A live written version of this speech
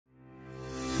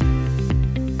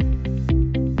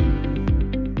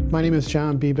My name is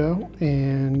John Bebeau,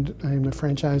 and I'm a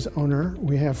franchise owner.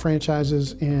 We have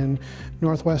franchises in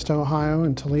Northwest Ohio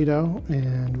and Toledo,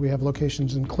 and we have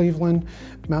locations in Cleveland,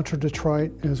 Metro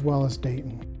Detroit, as well as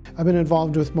Dayton. I've been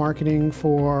involved with marketing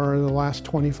for the last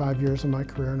 25 years of my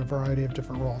career in a variety of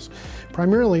different roles,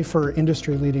 primarily for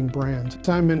industry-leading brands.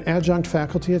 I'm an adjunct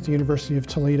faculty at the University of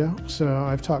Toledo, so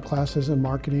I've taught classes in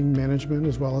marketing, management,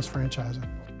 as well as franchising.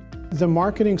 The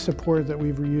marketing support that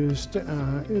we've received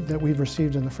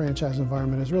in the franchise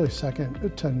environment is really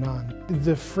second to none.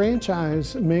 The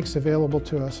franchise makes available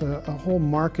to us a whole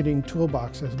marketing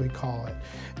toolbox, as we call it.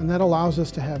 And that allows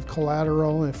us to have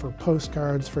collateral and for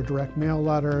postcards, for direct mail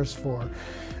letters, for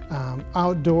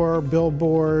outdoor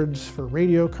billboards, for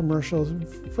radio commercials,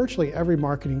 virtually every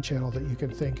marketing channel that you can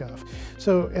think of.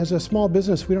 So as a small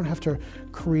business, we don't have to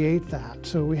create that.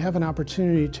 So we have an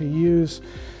opportunity to use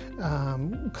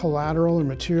collateral and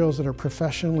materials that are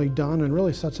professionally done, and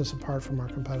really sets us apart from our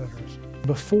competitors.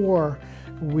 Before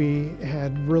we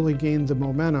had really gained the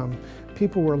momentum,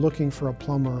 people were looking for a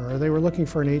plumber, or they were looking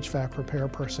for an HVAC repair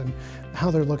person.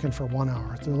 Now they're looking for 1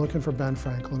 hour. They're looking for Ben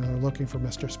Franklin, and they're looking for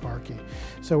Mr. Sparky.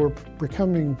 So we're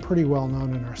becoming pretty well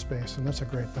known in our space, and that's a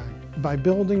great thing. By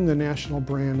building the national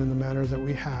brand in the manner that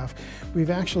we have, we've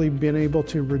actually been able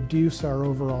to reduce our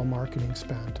overall marketing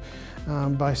spend.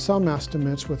 By some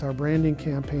estimates, with our branding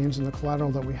campaigns and the collateral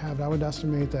that we have, I would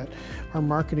estimate that our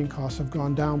marketing costs have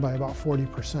gone down by about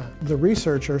 40%. The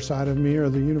researcher side of me, or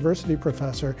the university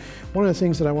professor, one of the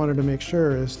things that I wanted to make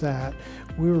sure is that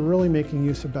we were really making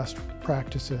use of best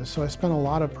practices. So I spent a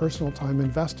lot of personal time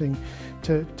investing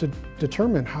to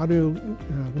determine how do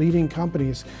leading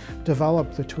companies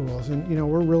develop the tools. And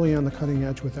we're really on the cutting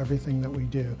edge with everything that we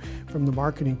do, from the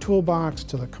marketing toolbox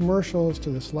to the commercials to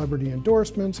the celebrity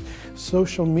endorsements,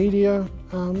 social media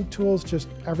tools, just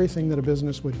everything that a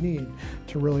business would need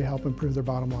to really help improve their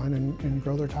bottom line and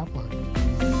grow their top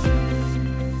line.